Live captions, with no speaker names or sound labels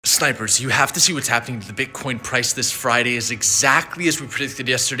Snipers, you have to see what's happening to the Bitcoin price this Friday. Is exactly as we predicted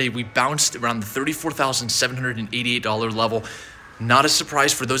yesterday. We bounced around the $34,788 level. Not a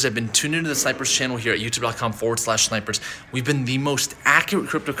surprise for those that have been tuned into the Snipers channel here at youtube.com/snipers. We've been the most accurate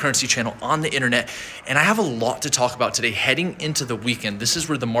cryptocurrency channel on the internet, and I have a lot to talk about today heading into the weekend. This is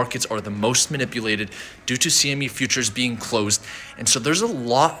where the markets are the most manipulated due to CME futures being closed, and so there's a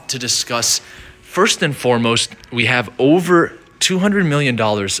lot to discuss. First and foremost, we have over $200 million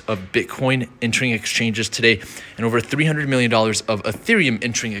of Bitcoin entering exchanges today and over $300 million of Ethereum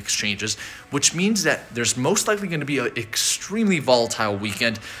entering exchanges, which means that there's most likely going to be an extremely volatile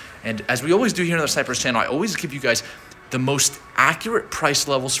weekend. And as we always do here on the Snipers channel, I always give you guys the most accurate price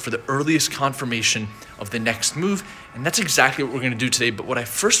levels for the earliest confirmation of the next move. And that's exactly what we're going to do today. But what I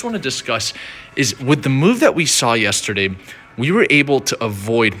first want to discuss is with the move that we saw yesterday, we were able to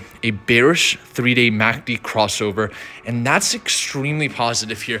avoid a bearish 3-day MACD crossover. And that's extremely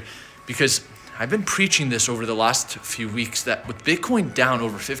positive here because I've been preaching this over the last few weeks that with Bitcoin down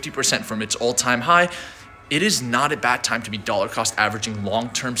over 50% from its all-time high, it is not a bad time to be dollar cost averaging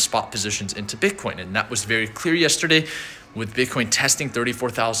long-term spot positions into Bitcoin. And that was very clear yesterday with Bitcoin testing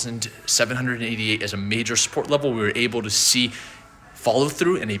 34,788 as a major support level. We were able to see follow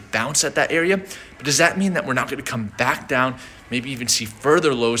through and a bounce at that area. But does that mean that we're not going to come back down, maybe even see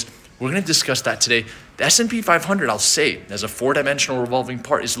further lows? We're going to discuss that today. The S&P 500, I'll say, as a 4-dimensional revolving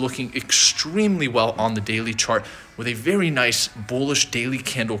part, is looking extremely well on the daily chart with a very nice bullish daily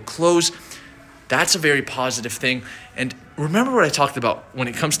candle close. That's a very positive thing. And remember what I talked about when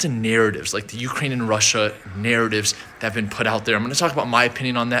it comes to narratives, like the Ukraine and Russia narratives that have been put out there. I'm going to talk about my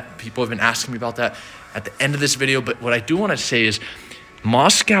opinion on that. People have been asking me about that at the end of this video. But what I do want to say is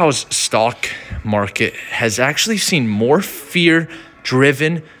Moscow's stock market has actually seen more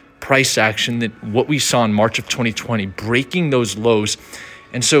fear-driven price action than what we saw in March of 2020, breaking those lows.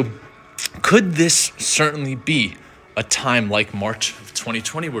 And so could this certainly be a time like March of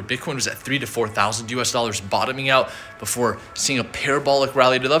 2020 where Bitcoin was at $3,000 to $4,000 bottoming out before seeing a parabolic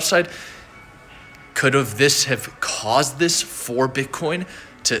rally to the upside? Could this have caused this for Bitcoin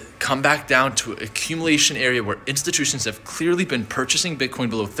to come back down to an accumulation area where institutions have clearly been purchasing Bitcoin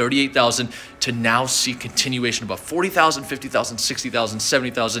below 38,000 to now see continuation above 40,000, 50,000, 60,000,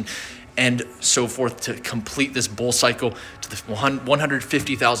 70,000, and so forth to complete this bull cycle to the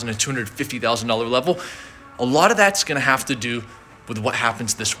 $150,000 and $250,000 level? A lot of that's going to have to do with what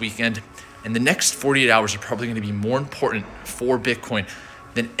happens this weekend. And the next 48 hours are probably going to be more important for Bitcoin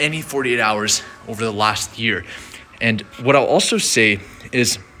than any 48 hours over the last year. And what I'll also say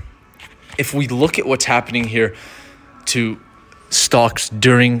is if we look at what's happening here to stocks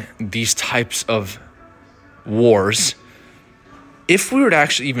during these types of wars, if we were to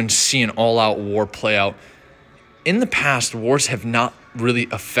actually even see an all-out war play out, in the past, wars have not really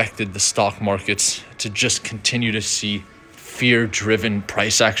affected the stock markets to just continue to see fear-driven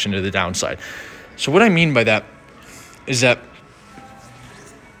price action to the downside. So what I mean by that is that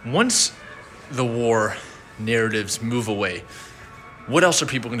once the war narratives move away, what else are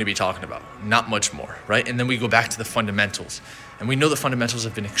people going to be talking about? Not much more, right? And then we go back to the fundamentals. And we know the fundamentals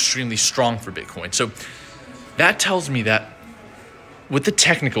have been extremely strong for Bitcoin. So that tells me that with the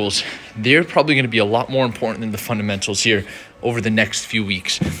technicals, they're probably going to be a lot more important than the fundamentals here over the next few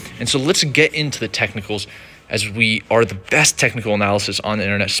weeks. And so let's get into the technicals as we are the best technical analysis on the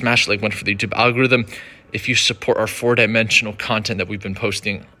internet. Smash the like button for the YouTube algorithm if you support our 4-dimensional content that we've been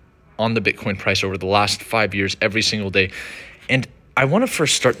posting on the Bitcoin price over the last 5 years, every single day. And I want to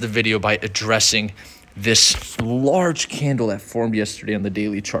first start the video by addressing this large candle that formed yesterday on the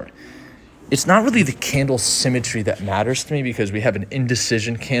daily chart. It's not really the candle symmetry that matters to me because we have an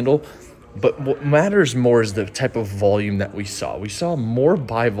indecision candle, but what matters more is the type of volume that we saw. We saw more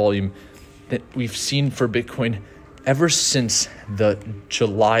buy volume that we've seen for Bitcoin ever since the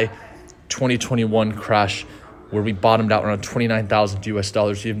July 2021 crash where we bottomed out around 29,000 US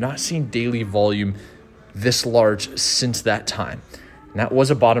dollars. You have not seen daily volume this large since that time. And that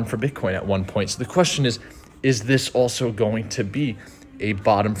was a bottom for Bitcoin at one point. So the question is this also going to be a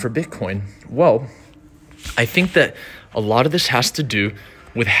bottom for Bitcoin? Well, I think that a lot of this has to do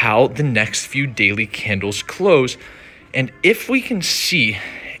with how the next few daily candles close. And if we can see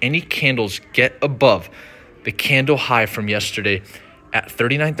any candles get above the candle high from yesterday at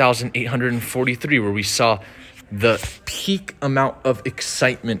 39,843, where we saw the peak amount of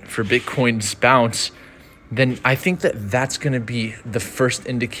excitement for Bitcoin's bounce, then I think that that's going to be the first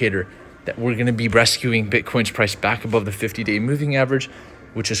indicator that we're going to be rescuing Bitcoin's price back above the 50-day moving average,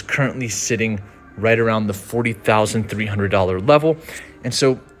 which is currently sitting right around the $40,300 level. And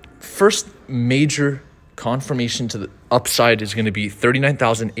so first major confirmation to the upside is going to be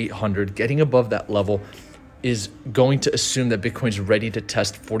 39,800. Getting above that level is going to assume that Bitcoin's ready to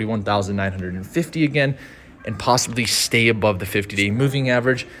test 41,950 again and possibly stay above the 50-day moving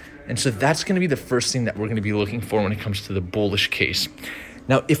average. And so that's going to be the first thing that we're going to be looking for when it comes to the bullish case.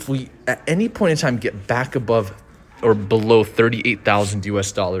 Now, if we at any point in time get back above or below 38,000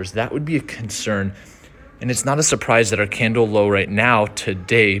 US dollars, that would be a concern. And it's not a surprise that our candle low right now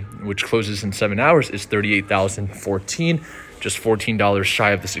today, which closes in 7 hours, is 38,014, just $14 shy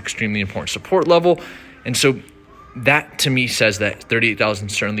of this extremely important support level. And so that to me says that 38,000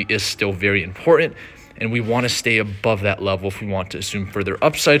 certainly is still very important. And we want to stay above that level if we want to assume further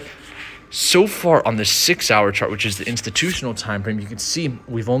upside. So far on the 6-hour chart, which is the institutional time frame, you can see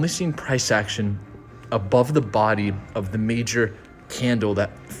we've only seen price action above the body of the major candle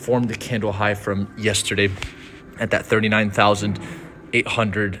that formed the candle high from yesterday at that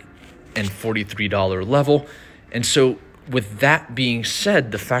 $39,843 level. And so with that being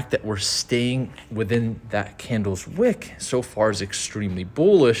said, the fact that we're staying within that candle's wick so far is extremely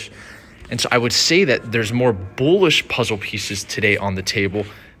bullish. And so I would say that there's more bullish puzzle pieces today on the table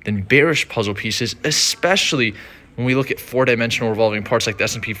than bearish puzzle pieces, especially when we look at 4-dimensional revolving parts like the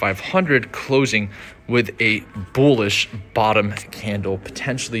S&P 500 closing with a bullish bottom candle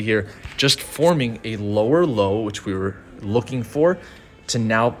potentially here, just forming a lower low, which we were looking for, to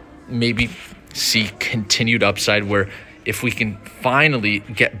now maybe see continued upside, where if we can finally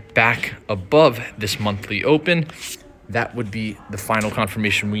get back above this monthly open, that would be the final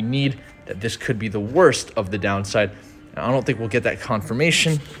confirmation we need that this could be the worst of the downside. Now, I don't think we'll get that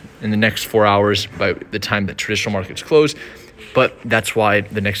confirmation in the next 4 hours by the time that traditional markets close, but that's why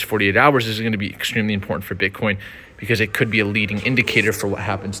the next 48 hours is going to be extremely important for Bitcoin, because it could be a leading indicator for what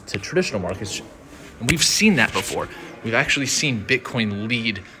happens to traditional markets. And we've seen that before. We've actually seen Bitcoin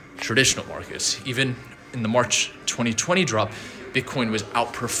lead traditional markets. Even in the March 2020 drop, Bitcoin was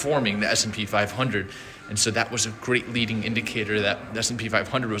outperforming the S&P 500. And so that was a great leading indicator that the S&P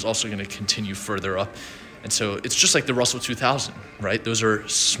 500 was also going to continue further up. And so it's just like the Russell 2000, right? Those are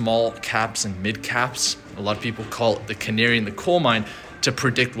small caps and mid caps. A lot of people call it the canary in the coal mine to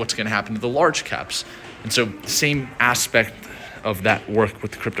predict what's going to happen to the large caps. And so same aspect of that work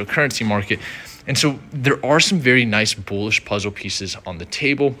with the cryptocurrency market. And so there are some very nice bullish puzzle pieces on the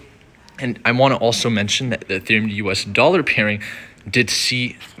table. And I want to also mention that the Ethereum to US dollar pairing did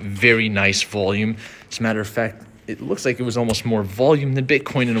see very nice volume. As a matter of fact, it looks like it was almost more volume than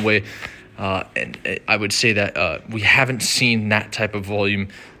Bitcoin in a way. And I would say that we haven't seen that type of volume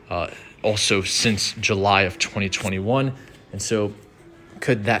also since July of 2021. And so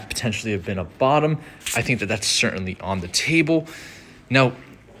could that potentially have been a bottom? I think that that's certainly on the table. Now,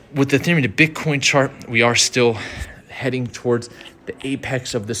 with the Ethereum to Bitcoin chart, we are still heading towards the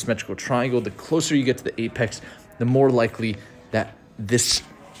apex of the symmetrical triangle. The closer you get to the apex, the more likely that this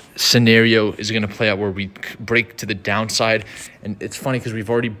scenario is going to play out, where we break to the downside. And it's funny because we've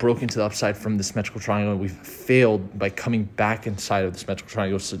already broken to the upside from the symmetrical triangle, and we've failed by coming back inside of the symmetrical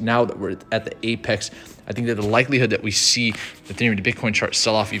triangle. So now that we're at the apex, I think that the likelihood that we see the Ethereum to Bitcoin chart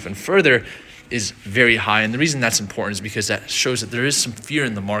sell off even further is very high. And the reason that's important is because that shows that there is some fear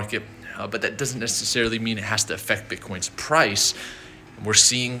in the market, but that doesn't necessarily mean it has to affect Bitcoin's price. We're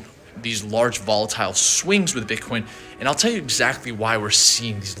seeing these large volatile swings with Bitcoin. And I'll tell you exactly why we're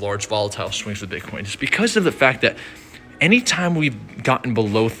seeing these large volatile swings with Bitcoin. It's because of the fact that anytime we've gotten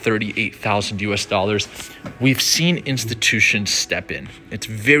below 38,000 US dollars, we've seen institutions step in. It's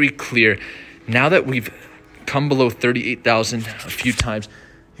very clear. Now that we've come below 38,000 a few times,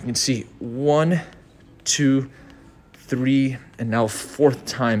 you can see 1, 2, 3, and now 4th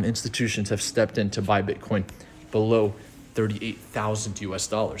time institutions have stepped in to buy Bitcoin below 38,000 US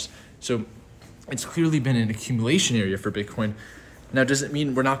dollars. So it's clearly been an accumulation area for Bitcoin. Now, does it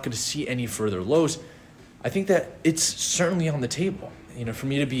mean we're not going to see any further lows? I think that it's certainly on the table. You know, for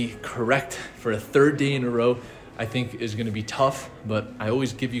me to be correct for a 3rd day in a row, I think is going to be tough, but I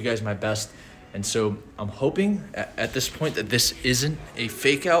always give you guys my best. And so I'm hoping at this point that this isn't a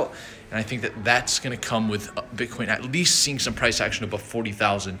fake out. And I think that that's going to come with Bitcoin at least seeing some price action above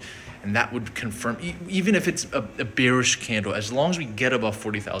 40,000. And that would confirm, even if it's a bearish candle, as long as we get above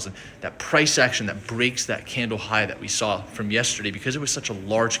 40,000, that price action that breaks that candle high that we saw from yesterday, because it was such a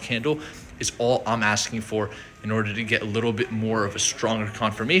large candle, is all I'm asking for in order to get a little bit more of a stronger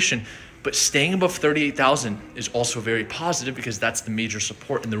confirmation. But staying above 38,000 is also very positive, because that's the major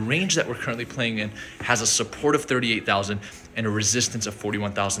support. And the range that we're currently playing in has a support of 38,000 and a resistance of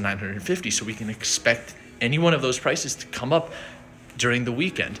 41,950. So we can expect any one of those prices to come up during the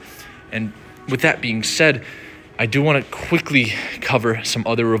weekend. And with that being said, I do want to quickly cover some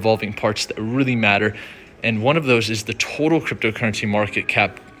other revolving parts that really matter. And one of those is the total cryptocurrency market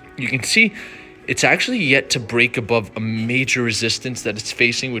cap. You can see it's actually yet to break above a major resistance that it's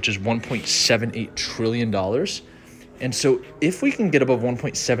facing, which is $1.78 trillion. And so if we can get above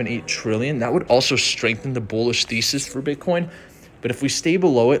 1.78 trillion, that would also strengthen the bullish thesis for Bitcoin. But if we stay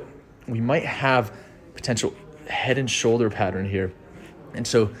below it, we might have potential head and shoulder pattern here. And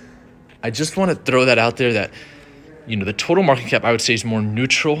so I just want to throw that out there that, the total market cap, I would say, is more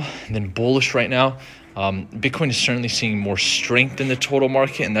neutral than bullish right now. Bitcoin is certainly seeing more strength in the total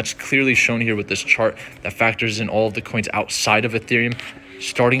market, and that's clearly shown here with this chart that factors in all of the coins outside of Ethereum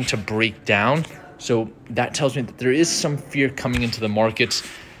starting to break down. So that tells me that there is some fear coming into the markets,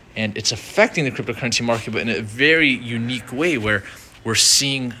 and it's affecting the cryptocurrency market, but in a very unique way where we're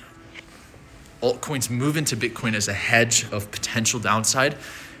seeing altcoins move into Bitcoin as a hedge of potential downside.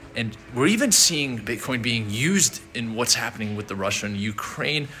 And we're even seeing Bitcoin being used in what's happening with the Russia and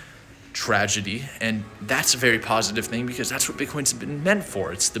Ukraine tragedy. And that's a very positive thing because that's what Bitcoin's been meant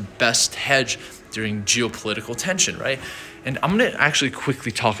for. It's the best hedge during geopolitical tension, right? And I'm going to actually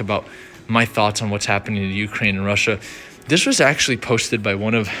quickly talk about my thoughts on what's happening in Ukraine and Russia. This was actually posted by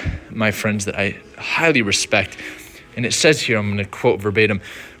one of my friends that I highly respect. And it says here, I'm going to quote verbatim,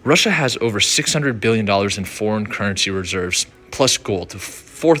 Russia has over $600 billion in foreign currency reserves, plus gold, the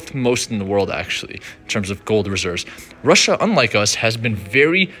fourth most in the world, actually, in terms of gold reserves. Russia, unlike us, has been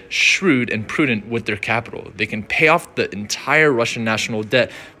very shrewd and prudent with their capital. They can pay off the entire Russian national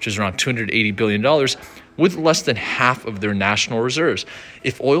debt, which is around $280 billion, with less than half of their national reserves.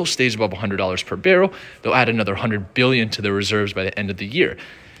 If oil stays above $100 per barrel, they'll add another $100 billion to their reserves by the end of the year.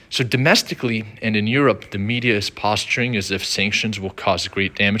 So domestically and in Europe, the media is posturing as if sanctions will cause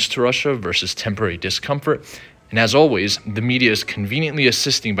great damage to Russia versus temporary discomfort. And as always, the media is conveniently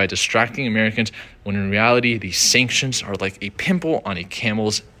assisting by distracting Americans when in reality, these sanctions are like a pimple on a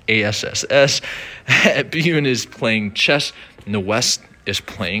camel's ASSS. Bune is playing chess and the West is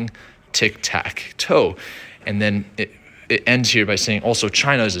playing tic-tac-toe. And then it ends here by saying also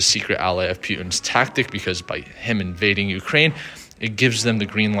China is a secret ally of Putin's tactic because by him invading Ukraine, it gives them the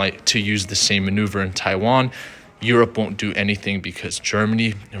green light to use the same maneuver in Taiwan. Europe won't do anything because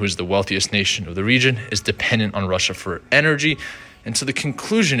Germany, who is the wealthiest nation of the region, is dependent on Russia for energy. And so the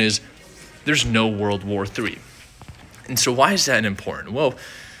conclusion is there's no World War III. And so why is that important? Well,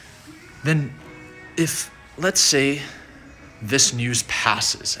 then if, let's say, this news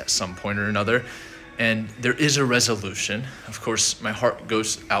passes at some point or another, and there is a resolution, of course, my heart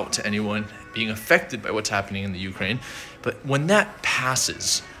goes out to anyone being affected by what's happening in the Ukraine. But when that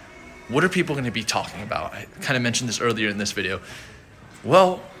passes, what are people going to be talking about? I kind of mentioned this earlier in this video.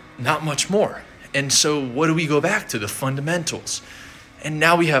 Well, not much more. And so what do we go back to? The fundamentals. And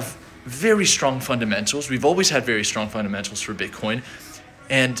now we have very strong fundamentals. We've always had very strong fundamentals for Bitcoin.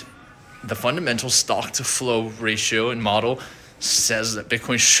 And the fundamental stock to flow ratio and model says that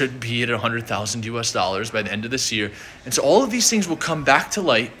Bitcoin should be at 100,000 US dollars by the end of this year. And so all of these things will come back to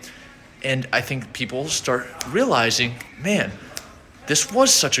light. And I think people start realizing, man, this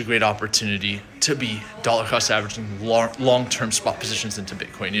was such a great opportunity to be dollar cost averaging long-term spot positions into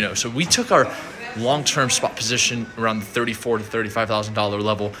Bitcoin. So we took our long-term spot position around the $34,000 to $35,000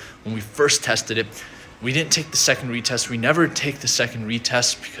 level when we first tested it. We didn't take the second retest. We never take the second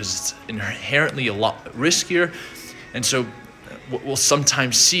retest because it's inherently a lot riskier. And so what we'll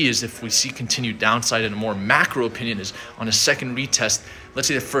sometimes see is if we see continued downside in a more macro opinion is on a second retest, let's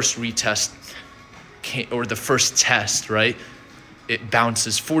say the first retest or the first test, right? It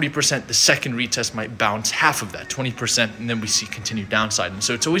bounces 40%. The second retest might bounce half of that, 20%, and then we see continued downside. And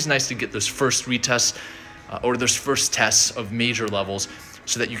so it's always nice to get those first retests or those first tests of major levels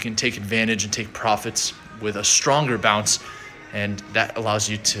so that you can take advantage and take profits with a stronger bounce, and that allows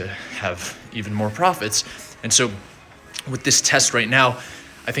you to have even more profits. And so with this test right now,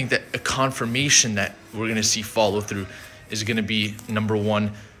 I think that a confirmation that we're going to see follow through is going to be, number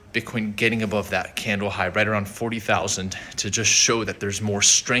one, Bitcoin getting above that candle high, right around 40,000, to just show that there's more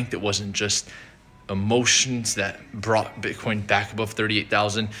strength. It wasn't just emotions that brought Bitcoin back above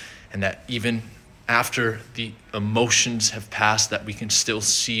 38,000, and that even after the emotions have passed, that we can still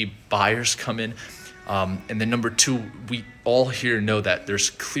see buyers come in. And then number two, we all here know that there's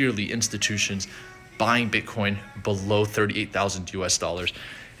clearly institutions buying Bitcoin below 38,000 US dollars.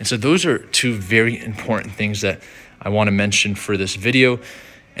 And so those are two very important things that I want to mention for this video.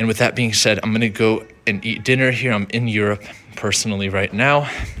 And with that being said, I'm going to go and eat dinner here. I'm in Europe personally right now,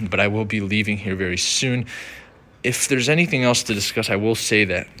 but I will be leaving here very soon. If there's anything else to discuss, I will say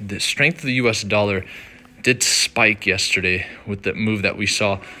that the strength of the US dollar did spike yesterday with the move that we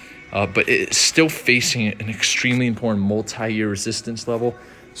saw, but it's still facing an extremely important multi-year resistance level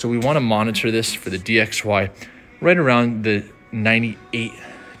So we want to monitor this for the DXY right around the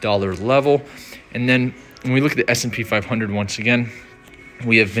 $98 level. And then when we look at the S&P 500 once again,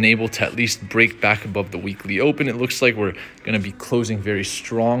 we have been able to at least break back above the weekly open. It looks like we're going to be closing very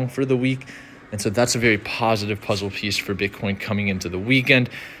strong for the week. And so that's a very positive puzzle piece for Bitcoin coming into the weekend.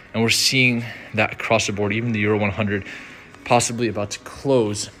 And we're seeing that across the board, even the Euro 100 possibly about to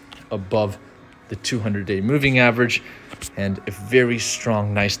close above the 200-day moving average, and a very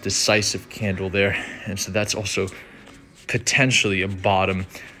strong, nice, decisive candle there. And so that's also potentially a bottom.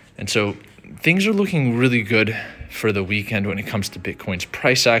 And so things are looking really good for the weekend when it comes to Bitcoin's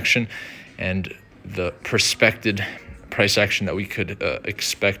price action and the prospected price action that we could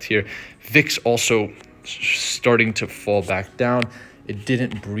expect here. VIX also starting to fall back down. It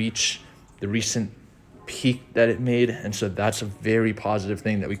didn't breach the recent peak that it made, and so that's a very positive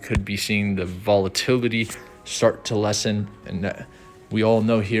thing, that we could be seeing the volatility start to lessen. And we all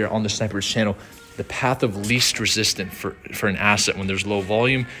know here on the Snipers channel, the path of least resistance for an asset when there's low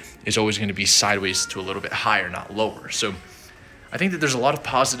volume is always going to be sideways to a little bit higher, not lower. So I think that there's a lot of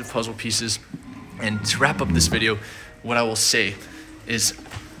positive puzzle pieces. And to wrap up this video, what I will say is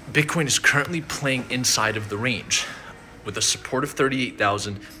Bitcoin is currently playing inside of the range with a support of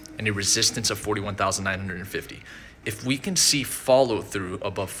 38,000 and a resistance of 41,950. If we can see follow through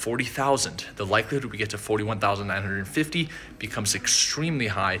above 40,000, the likelihood we get to 41,950 becomes extremely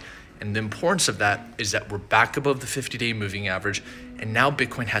high. And the importance of that is that we're back above the 50-day moving average, and now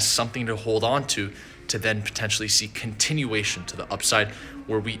Bitcoin has something to hold on to then potentially see continuation to the upside,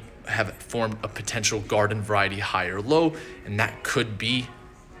 where we have formed a potential garden variety higher low, and that could be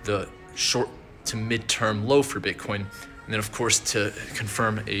the short to mid-term low for Bitcoin. And then, of course, to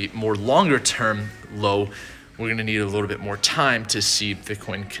confirm a more longer-term low, we're going to need a little bit more time to see if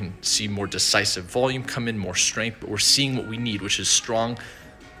Bitcoin can see more decisive volume come in, more strength. But we're seeing what we need, which is strong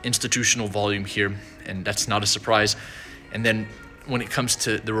institutional volume here, and that's not a surprise. And then when it comes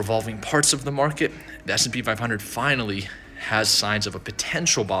to the revolving parts of the market, the S&P 500 finally has signs of a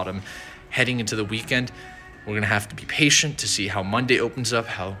potential bottom heading into the weekend. We're going to have to be patient to see how Monday opens up,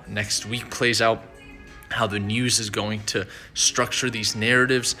 how next week plays out, how the news is going to structure these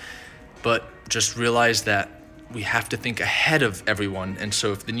narratives. But just realize that we have to think ahead of everyone. And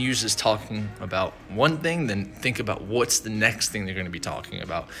so if the news is talking about one thing, then think about what's the next thing they're going to be talking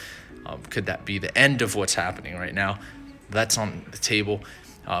about. Could that be the end of what's happening right now? That's on the table.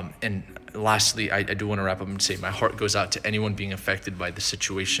 And lastly, I do want to wrap up and say my heart goes out to anyone being affected by the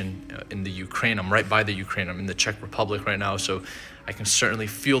situation in the Ukraine. I'm right by the Ukraine. I'm in the Czech Republic right now, so I can certainly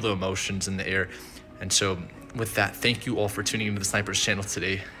feel the emotions in the air. And so with that, thank you all for tuning into the Snipers channel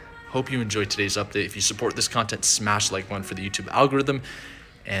today. Hope you enjoyed today's update. If you support this content, smash like button for the YouTube algorithm,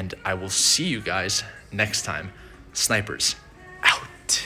 and I will see you guys next time. Snipers